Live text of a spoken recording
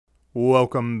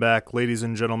Welcome back, ladies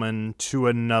and gentlemen, to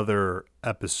another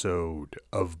episode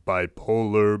of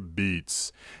Bipolar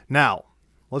Beats. Now,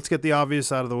 let's get the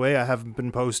obvious out of the way. I haven't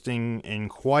been posting in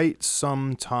quite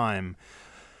some time.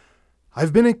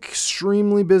 I've been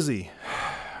extremely busy.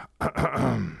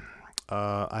 I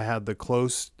had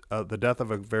the death of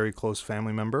a very close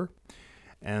family member,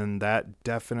 and that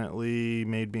definitely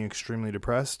made me extremely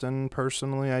depressed, and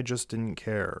personally, I just didn't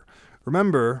care.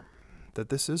 Remember that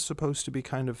this is supposed to be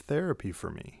kind of therapy for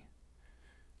me.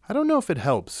 I don't know if it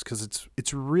helps because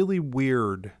it's really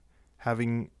weird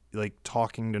having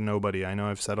talking to nobody. I know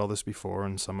I've said all this before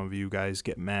and some of you guys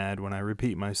get mad when I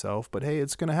repeat myself, but hey,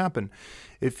 it's going to happen.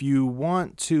 If you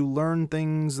want to learn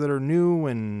things that are new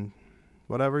and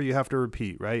whatever, you have to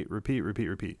repeat, right?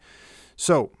 Repeat.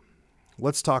 So,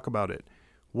 let's talk about it.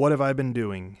 What have I been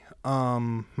doing?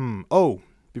 Oh,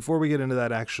 before we get into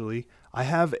that, actually, I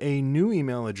have a new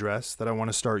email address that I want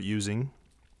to start using.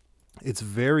 It's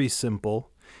very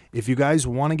simple. If you guys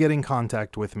want to get in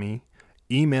contact with me,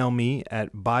 email me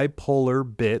at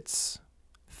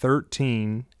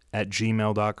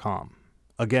bipolarbits13@gmail.com.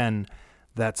 Again,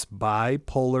 that's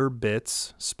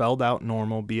bipolarbits, spelled out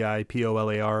normal,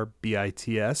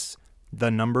 BIPOLARBITS,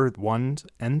 the number 1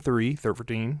 and 3,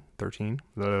 13, blah,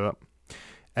 blah, blah,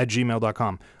 at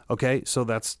gmail.com. Okay, so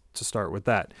that's to start with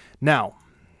that. Now,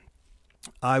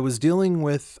 I was dealing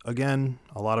with, again,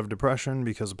 a lot of depression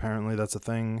because apparently that's a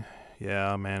thing.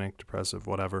 Yeah, manic, depressive,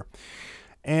 whatever.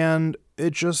 And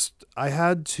I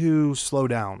had to slow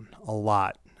down a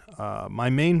lot. My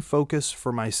main focus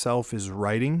for myself is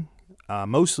writing,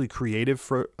 mostly creative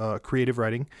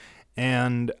writing.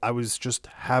 And I was just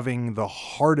having the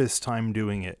hardest time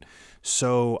doing it.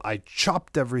 So I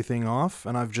chopped everything off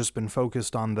and I've just been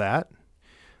focused on that.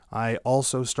 I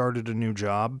also started a new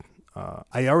job.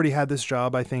 I already had this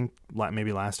job, I think,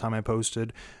 maybe last time I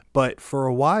posted, but for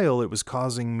a while it was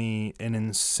causing me an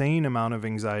insane amount of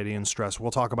anxiety and stress.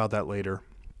 We'll talk about that later.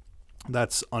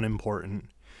 That's unimportant.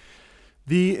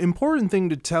 The important thing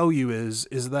to tell you is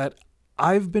that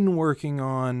I've been working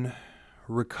on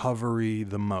recovery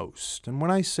the most. And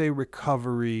when I say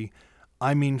recovery,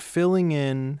 I mean filling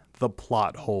in the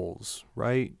plot holes,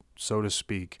 right? So to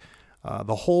speak.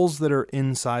 The holes that are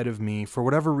inside of me, for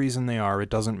whatever reason they are, it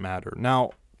doesn't matter.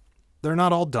 Now, they're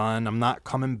not all done. I'm not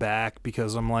coming back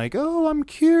because I'm like, oh, I'm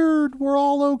cured. We're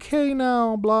all okay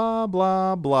now. Blah,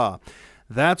 blah, blah.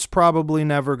 That's probably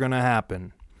never going to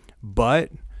happen. But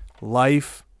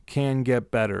life can get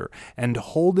better. And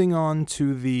holding on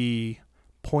to the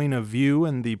point of view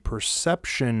and the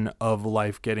perception of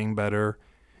life getting better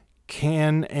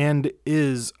can and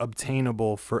is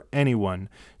obtainable for anyone.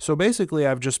 So basically,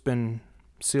 I've just been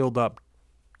sealed up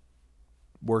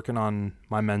working on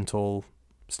my mental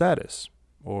status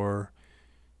or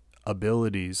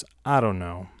abilities. I don't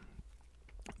know.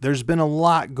 There's been a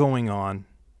lot going on,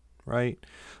 right?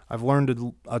 I've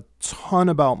learned a ton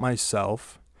about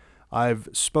myself. I've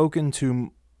spoken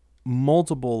to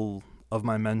multiple of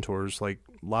my mentors, like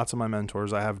lots of my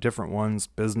mentors. I have different ones,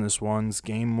 business ones,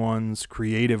 game ones,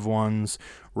 creative ones,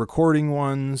 recording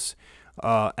ones,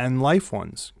 and life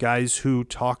ones. Guys who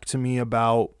talk to me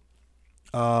about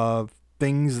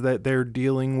things that they're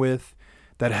dealing with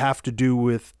that have to do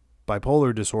with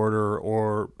bipolar disorder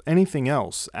or anything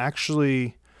else.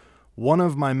 Actually, one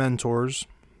of my mentors,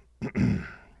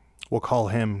 we'll call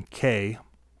him K.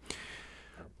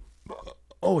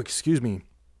 Oh, excuse me.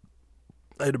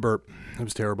 I had to burp. It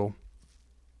was terrible.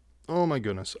 Oh my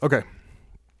goodness. Okay.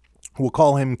 We'll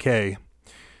call him K.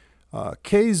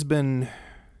 K's been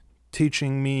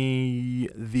teaching me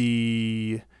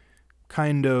the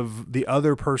kind of the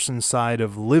other person's side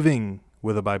of living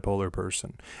with a bipolar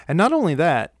person. And not only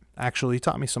that, actually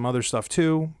taught me some other stuff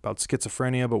too about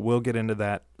schizophrenia, but we'll get into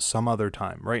that some other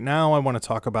time. Right now, I want to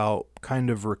talk about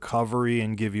kind of recovery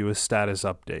and give you a status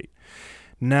update.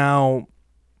 Now,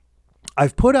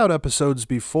 I've put out episodes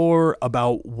before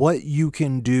about what you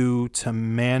can do to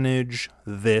manage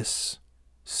this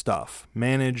stuff.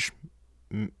 Manage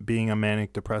being a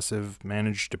manic depressive,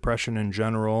 manage depression in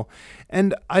general.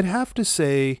 And I'd have to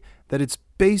say that it's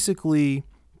basically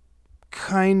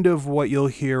kind of what you'll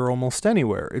hear almost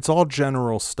anywhere. It's all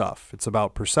general stuff. It's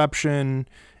about perception,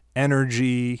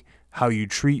 energy, how you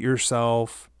treat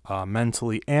yourself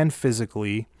mentally and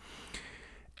physically.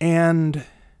 And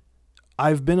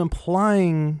I've been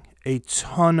applying a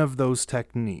ton of those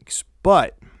techniques,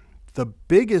 but the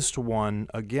biggest one,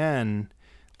 again,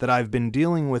 that I've been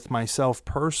dealing with myself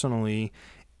personally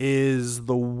is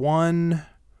the one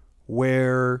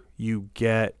where you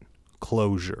get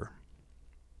closure.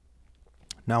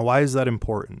 Now, why is that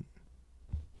important?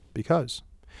 Because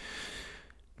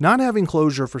Not having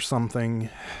closure for something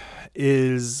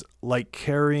is like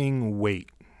carrying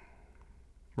weight,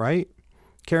 right?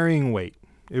 Carrying weight.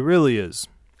 It really is.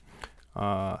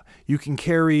 You can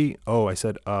carry,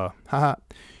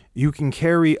 you can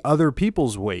carry other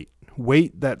people's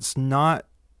weight that's not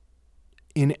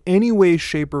in any way,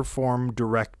 shape, or form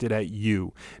directed at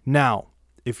you. Now,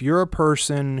 if you're a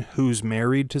person who's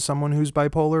married to someone who's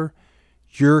bipolar,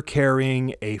 you're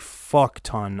carrying a fuck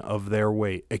ton of their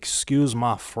weight. Excuse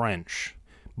my French,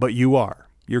 but you are.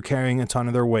 You're carrying a ton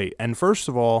of their weight. And first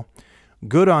of all,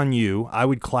 good on you. I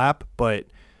would clap, but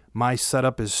my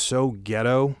setup is so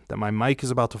ghetto that my mic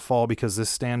is about to fall because this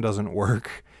stand doesn't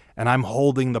work. And I'm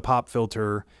holding the pop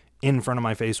filter in front of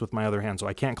my face with my other hand, so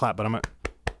I can't clap, but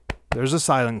there's a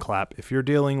silent clap. If you're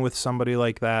dealing with somebody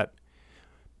like that,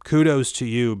 kudos to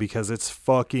you because it's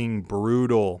fucking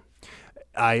brutal.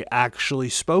 I actually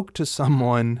spoke to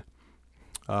someone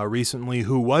recently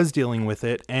who was dealing with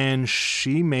it, and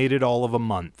she made it all of a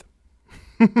month.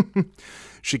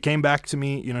 She came back to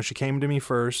me, she came to me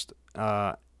first,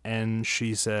 and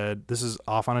she said, this is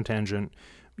off on a tangent.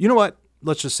 You know what?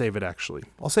 Let's just save it, actually.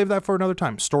 I'll save that for another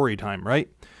time. Story time, right?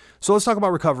 So let's talk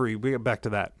about recovery. We get back to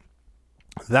that.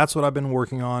 That's what I've been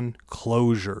working on,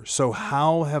 closure. So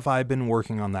how have I been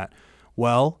working on that?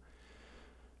 Well,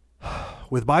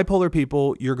 with bipolar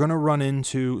people, you're going to run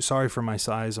into, sorry for my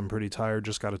size, I'm pretty tired,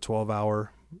 just got off a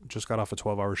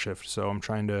 12-hour shift, so I'm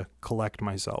trying to collect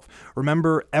myself.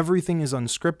 Remember, everything is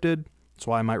unscripted. That's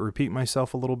why I might repeat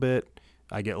myself a little bit.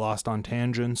 I get lost on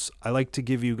tangents. I like to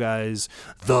give you guys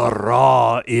the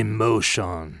raw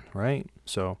emotion, right?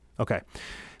 So, okay.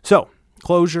 So,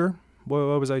 closure.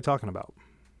 What was I talking about?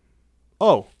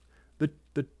 Oh,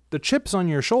 the chip's on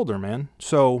your shoulder, man.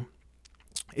 So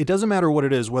it doesn't matter what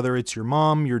it is, whether it's your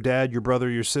mom, your dad, your brother,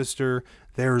 your sister,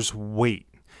 there's weight,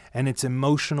 and it's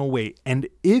emotional weight. And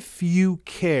if you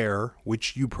care,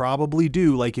 which you probably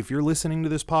do, like if you're listening to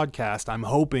this podcast, I'm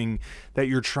hoping that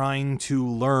you're trying to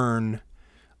learn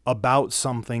about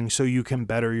something so you can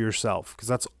better yourself, because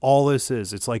that's all this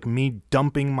is. It's like me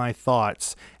dumping my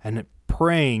thoughts and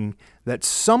praying that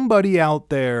somebody out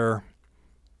there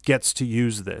gets to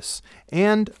use this.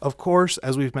 And of course,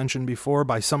 as we've mentioned before,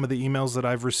 by some of the emails that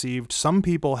I've received, some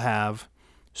people have,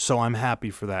 so I'm happy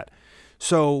for that.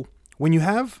 So when you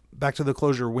have, back to the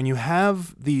closure, when you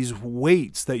have these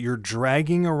weights that you're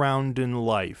dragging around in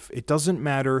life, it doesn't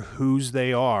matter whose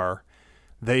they are,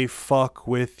 they fuck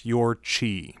with your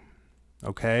chi.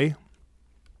 Okay?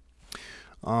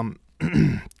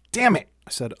 Damn it. I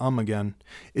said again.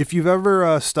 If you've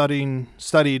ever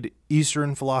studied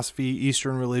Eastern philosophy,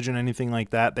 Eastern religion, anything like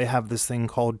that, they have this thing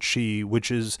called chi, which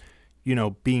is,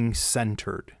 being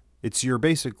centered. It's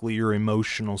basically your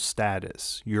emotional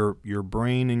status, your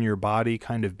brain and your body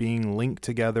kind of being linked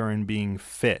together and being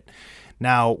fit.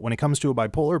 Now, when it comes to a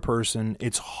bipolar person,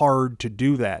 it's hard to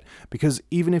do that because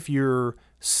even if you're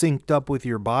synced up with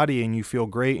your body and you feel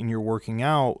great and you're working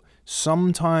out,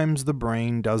 sometimes the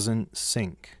brain doesn't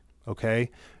sync. Okay.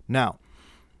 Now,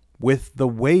 with the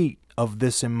weight of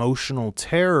this emotional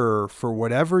terror for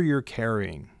whatever you're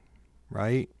carrying,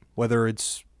 right? Whether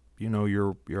it's,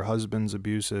 your husband's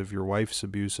abusive, your wife's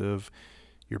abusive,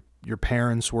 your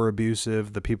parents were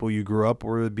abusive, the people you grew up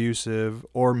were abusive,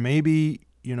 or maybe,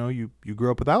 you grew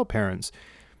up without parents.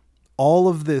 All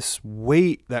of this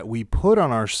weight that we put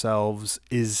on ourselves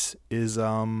is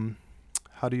how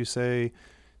do you say,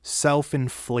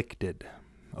 self-inflicted.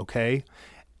 Okay.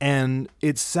 And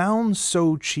it sounds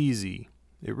so cheesy.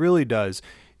 It really does.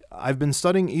 I've been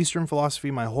studying Eastern philosophy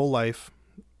my whole life.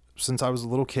 Since I was a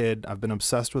little kid, I've been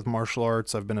obsessed with martial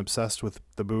arts. I've been obsessed with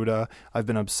the Buddha. I've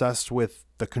been obsessed with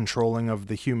the controlling of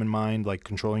the human mind, like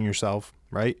controlling yourself,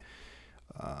 right?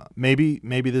 Maybe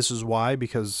this is why,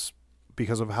 because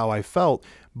of how I felt.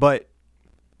 But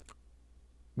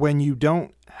when you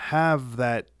don't have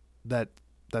that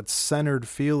centered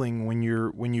feeling,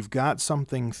 when you've got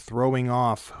something throwing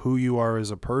off who you are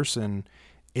as a person,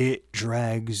 it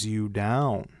drags you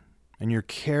down and you're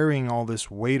carrying all this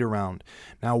weight around.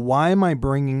 Now, why am I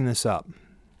bringing this up?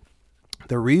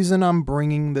 The reason I'm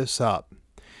bringing this up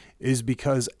is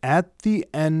because at the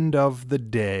end of the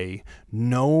day,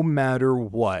 no matter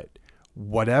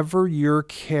whatever you're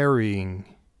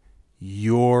carrying,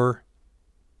 you're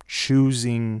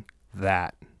choosing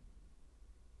that.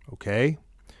 Okay?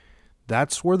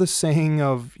 That's where the saying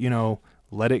of,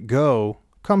 let it go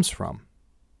comes from,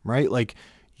 right? Like,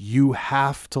 you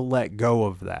have to let go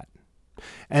of that.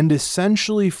 And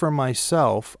essentially for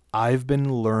myself, I've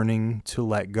been learning to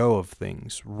let go of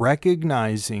things,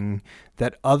 recognizing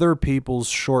that other people's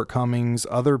shortcomings,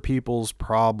 other people's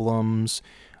problems,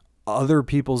 other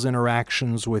people's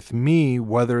interactions with me,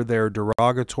 whether they're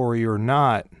derogatory or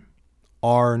not,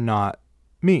 are not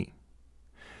me.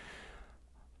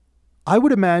 I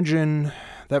would imagine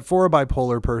that for a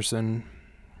bipolar person,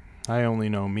 I only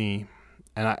know me,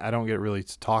 and I don't get really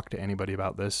to talk to anybody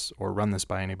about this or run this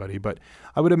by anybody, but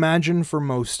I would imagine for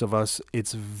most of us,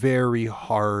 it's very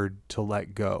hard to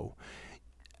let go.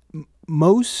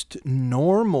 Most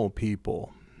normal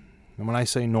people, and when I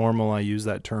say normal, I use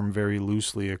that term very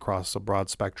loosely across a broad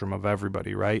spectrum of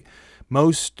everybody, right?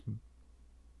 Most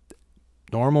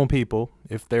normal people,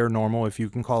 if they're normal, if you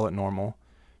can call it normal,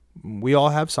 we all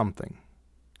have something.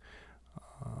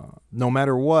 No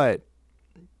matter what,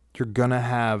 you're going to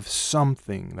have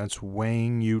something that's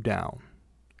weighing you down.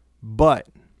 But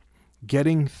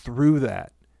getting through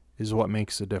that is what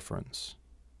makes a difference.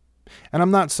 And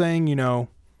I'm not saying,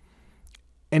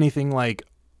 anything like,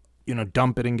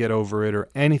 dump it and get over it or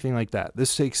anything like that.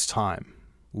 This takes time.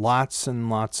 Lots and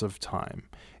lots of time.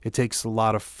 It takes a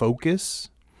lot of focus.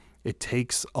 It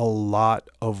takes a lot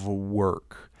of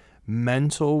work.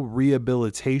 Mental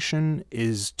rehabilitation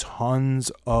is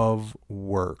tons of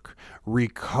work.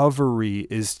 Recovery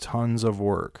is tons of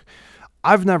work.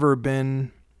 I've never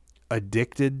been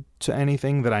addicted to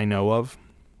anything that I know of,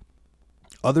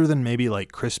 other than maybe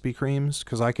like Krispy Kremes,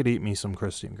 because I could eat me some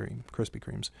Krispy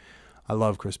Kremes. I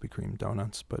love Krispy Kreme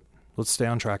donuts, but let's stay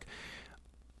on track.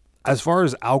 As far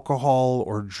as alcohol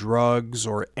or drugs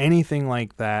or anything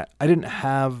like that, I didn't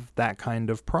have that kind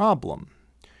of problem.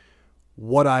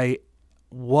 What I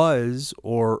was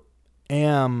or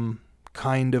am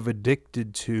kind of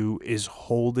addicted to is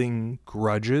holding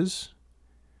grudges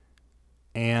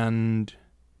and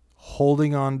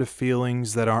holding on to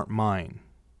feelings that aren't mine,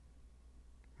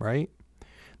 right?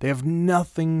 They have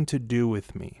nothing to do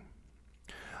with me.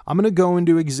 I'm going to go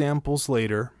into examples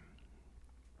later.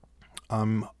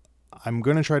 I'm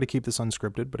going to try to keep this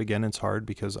unscripted, but again, it's hard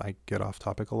because I get off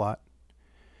topic a lot.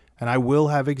 And I will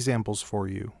have examples for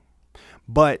you.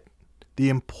 But the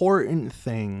important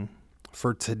thing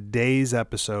for today's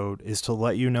episode is to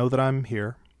let you know that I'm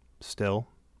here still,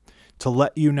 to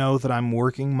let you know that I'm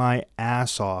working my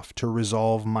ass off to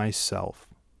resolve myself,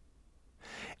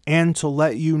 and to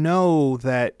let you know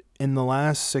that in the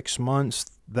last 6 months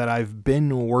that I've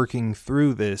been working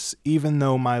through this, even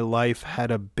though my life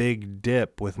had a big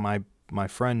dip with my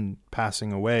friend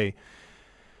passing away,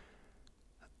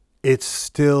 it's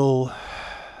still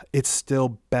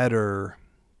better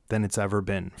than it's ever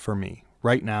been for me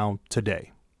right now,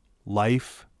 today.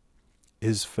 Life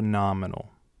is phenomenal.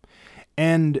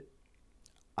 And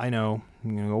I know,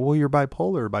 well, you're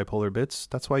bipolar bits.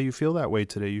 That's why you feel that way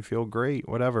today. You feel great,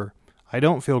 whatever. I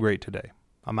don't feel great today.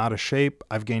 I'm out of shape.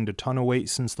 I've gained a ton of weight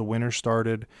since the winter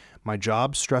started. My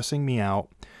job's stressing me out.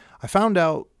 I found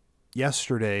out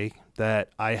yesterday that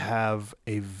I have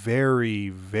a very,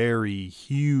 very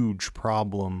huge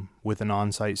problem with an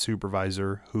on-site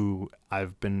supervisor who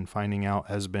I've been finding out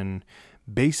has been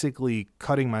basically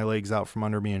cutting my legs out from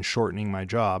under me and shortening my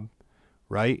job,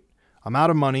 right? I'm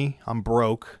out of money. I'm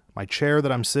broke. My chair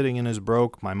that I'm sitting in is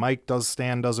broke. My mic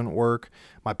stand doesn't work.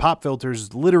 My pop filter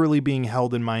is literally being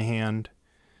held in my hand.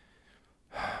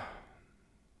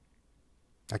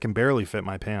 I can barely fit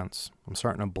my pants. I'm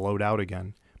starting to bloat out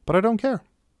again, but I don't care.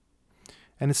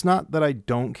 And it's not that I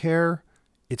don't care.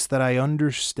 It's that I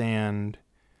understand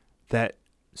that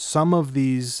some of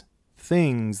these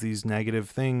things, these negative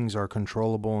things, are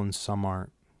controllable and some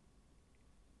aren't.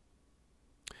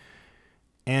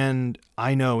 And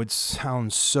I know it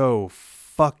sounds so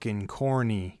fucking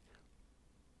corny,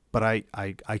 but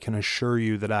I can assure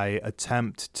you that I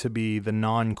attempt to be the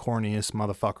non-corniest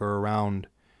motherfucker around,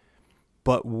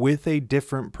 but with a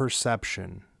different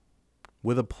perception,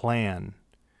 with a plan,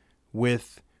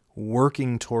 with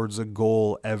working towards a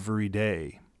goal every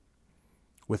day,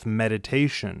 with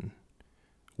meditation,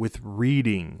 with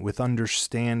reading, with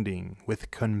understanding,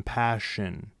 with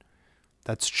compassion.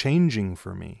 That's changing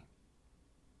for me.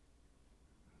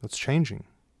 That's changing.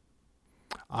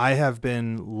 I have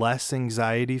been less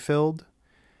anxiety filled.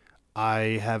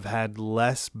 I have had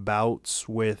less bouts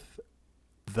with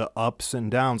the ups and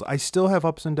downs. I still have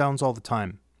ups and downs all the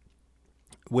time,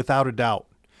 without a doubt.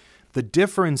 The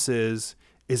difference is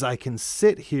I can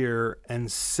sit here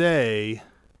and say,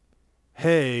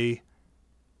 hey,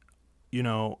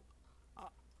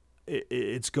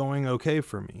 it's going okay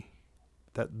for me.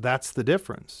 That's the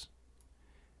difference.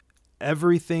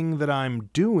 Everything that I'm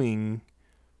doing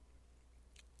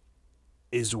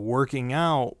is working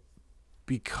out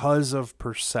because of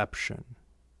perception.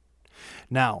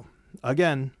 Now,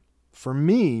 again, for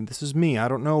me, this is me. I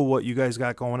don't know what you guys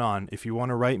got going on. If you want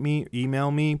to write me, email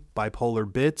me,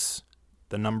 bipolar bits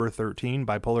the number 13,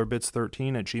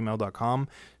 bipolarbits13@gmail.com.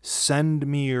 Send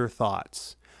me your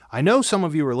thoughts. I know some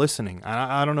of you are listening.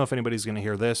 I don't know if anybody's going to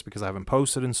hear this because I haven't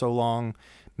posted in so long.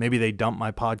 Maybe they dump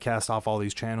my podcast off all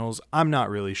these channels. I'm not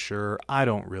really sure. I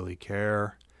don't really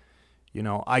care. You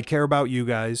know, I care about you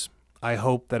guys. I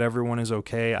hope that everyone is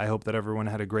okay. I hope that everyone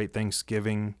had a great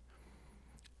Thanksgiving.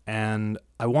 And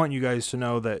I want you guys to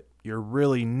know that you're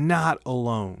really not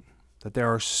alone. That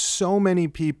there are so many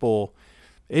people.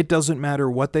 It doesn't matter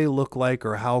what they look like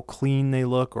or how clean they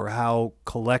look or how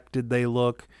collected they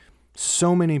look.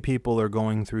 So many people are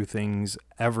going through things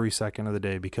every second of the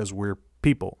day because we're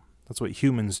people. That's what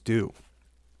humans do.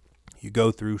 You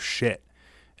go through shit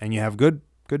and you have good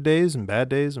days and bad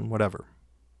days and whatever.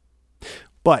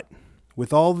 But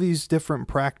with all these different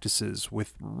practices,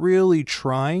 with really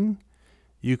trying,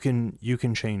 you can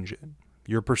change it.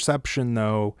 Your perception,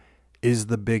 though, is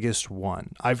the biggest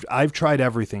one. I've tried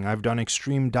everything. I've done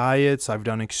extreme diets. I've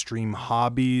done extreme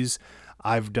hobbies.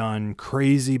 I've done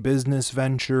crazy business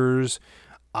ventures.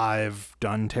 I've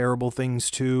done terrible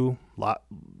things too.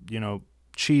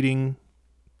 Cheating,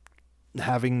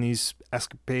 having these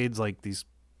escapades, like these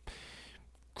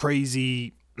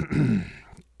crazy,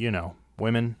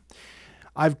 women.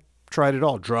 I've tried it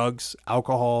all. Drugs,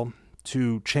 alcohol,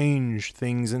 to change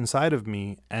things inside of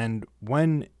me. And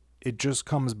when it just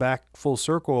comes back full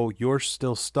circle, you're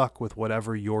still stuck with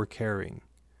whatever you're carrying.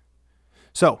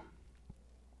 So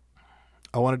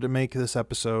I wanted to make this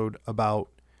episode about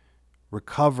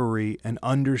recovery and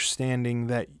understanding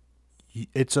that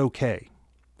it's okay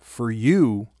for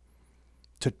you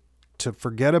to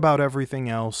forget about everything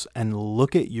else and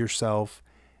look at yourself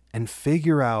and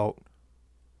figure out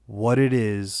what it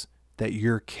is that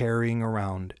you're carrying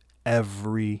around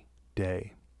every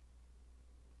day.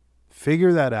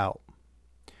 Figure that out.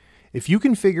 If you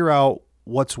can figure out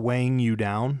what's weighing you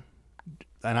down,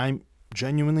 and I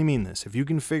genuinely mean this, if you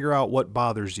can figure out what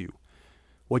bothers you,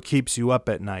 what keeps you up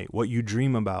at night, what you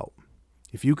dream about,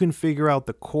 if you can figure out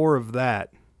the core of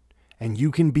that, and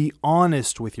you can be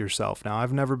honest with yourself. Now,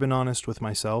 I've never been honest with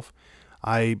myself.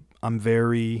 I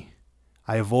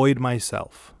avoid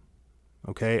myself.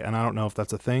 Okay? And I don't know if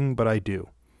that's a thing, but I do.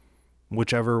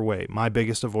 Whichever way. My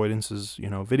biggest avoidance is,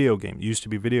 video games. Used to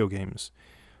be video games.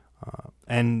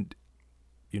 And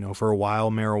for a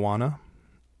while, marijuana.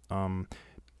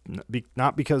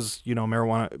 Not because,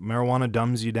 marijuana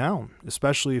dumbs you down.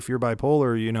 Especially if you're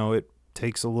bipolar, it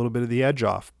takes a little bit of the edge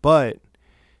off. But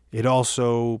it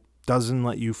also doesn't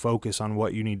let you focus on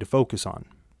what you need to focus on.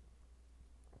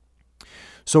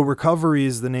 So recovery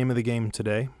is the name of the game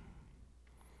today.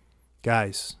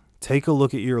 Guys, take a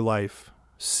look at your life.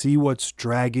 See what's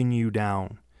dragging you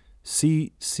down.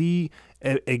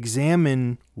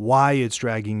 Examine why it's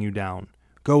dragging you down.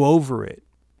 Go over it.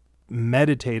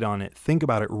 Meditate on it. Think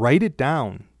about it. Write it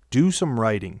down. Do some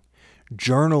writing.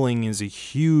 Journaling is a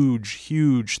huge,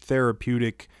 huge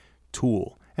therapeutic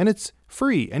tool. And it's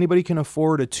free. Anybody can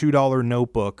afford a $2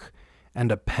 notebook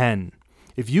and a pen.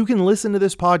 If you can listen to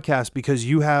this podcast because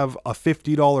you have a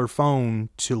 $50 phone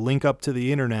to link up to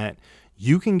the internet,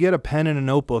 you can get a pen and a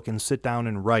notebook and sit down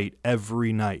and write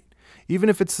every night. Even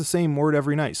if it's the same word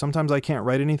every night. Sometimes I can't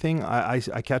write anything. I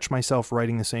catch myself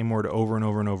writing the same word over and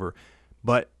over and over.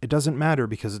 But it doesn't matter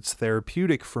because it's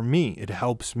therapeutic for me. It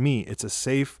helps me. It's a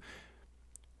safe,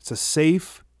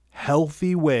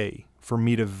 healthy way for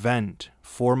me to vent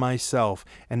for myself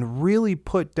and really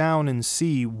put down and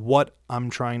see what I'm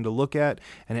trying to look at.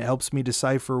 And it helps me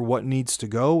decipher what needs to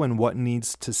go and what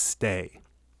needs to stay.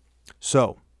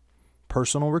 So,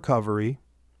 personal recovery,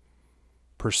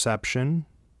 perception,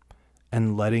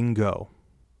 and letting go.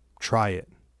 Try it.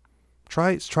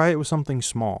 Try it with something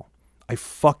small. I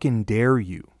fucking dare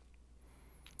you.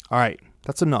 All right,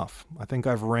 that's enough. I think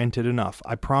I've ranted enough.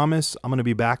 I promise I'm going to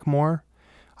be back more.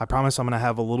 I promise I'm going to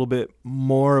have a little bit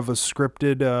more of a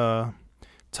scripted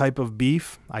type of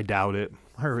beef. I doubt it.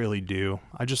 I really do.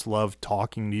 I just love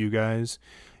talking to you guys.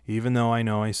 Even though I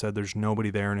know I said there's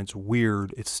nobody there and it's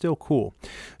weird, it's still cool.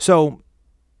 So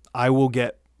I will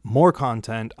get more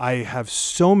content. I have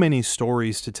so many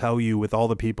stories to tell you with all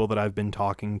the people that I've been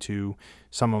talking to,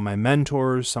 some of my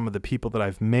mentors, some of the people that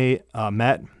I've met. I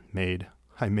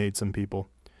made some people.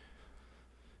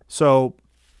 So,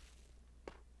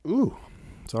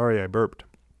 sorry I burped.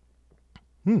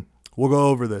 We'll go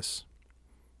over this.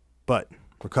 But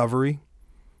recovery,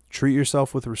 treat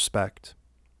yourself with respect.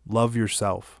 Love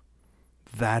yourself.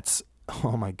 That's,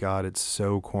 oh my God, it's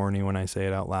so corny when I say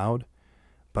it out loud.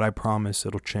 But I promise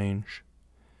it'll change.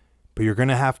 But you're going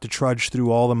to have to trudge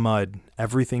through all the mud,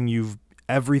 everything you've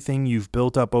everything you've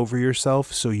built up over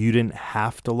yourself so you didn't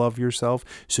have to love yourself,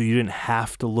 so you didn't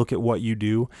have to look at what you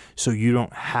do, so you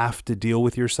don't have to deal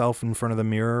with yourself in front of the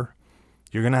mirror,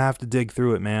 you're going to have to dig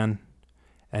through it, man.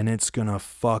 And it's going to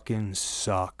fucking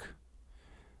suck.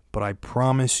 But I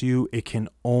promise you, it can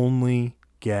only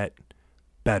get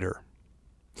better.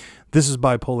 This is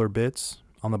Bipolar Bits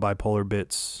on the Bipolar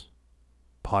Bits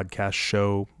podcast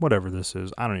show, whatever this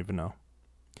is. I don't even know.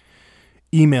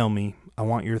 Email me. I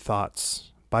want your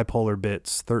thoughts.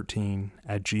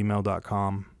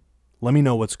 bipolar_bits13@gmail.com. Let me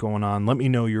know what's going on. Let me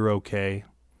know you're okay.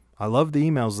 I love the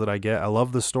emails that I get. I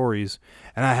love the stories.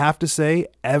 And I have to say,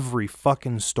 every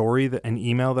fucking story and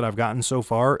email that I've gotten so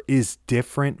far is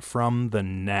different from the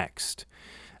next.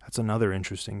 That's another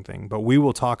interesting thing. But we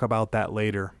will talk about that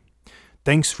later.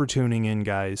 Thanks for tuning in,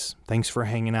 guys. Thanks for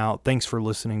hanging out. Thanks for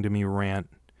listening to me rant.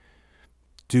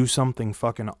 Do something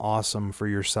fucking awesome for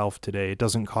yourself today. It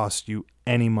doesn't cost you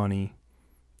any money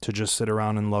to just sit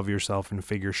around and love yourself and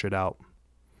figure shit out.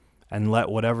 And let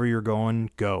whatever you're going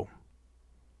go.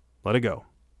 Let it go.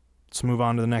 Let's move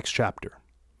on to the next chapter.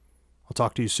 I'll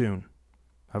talk to you soon.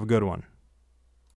 Have a good one.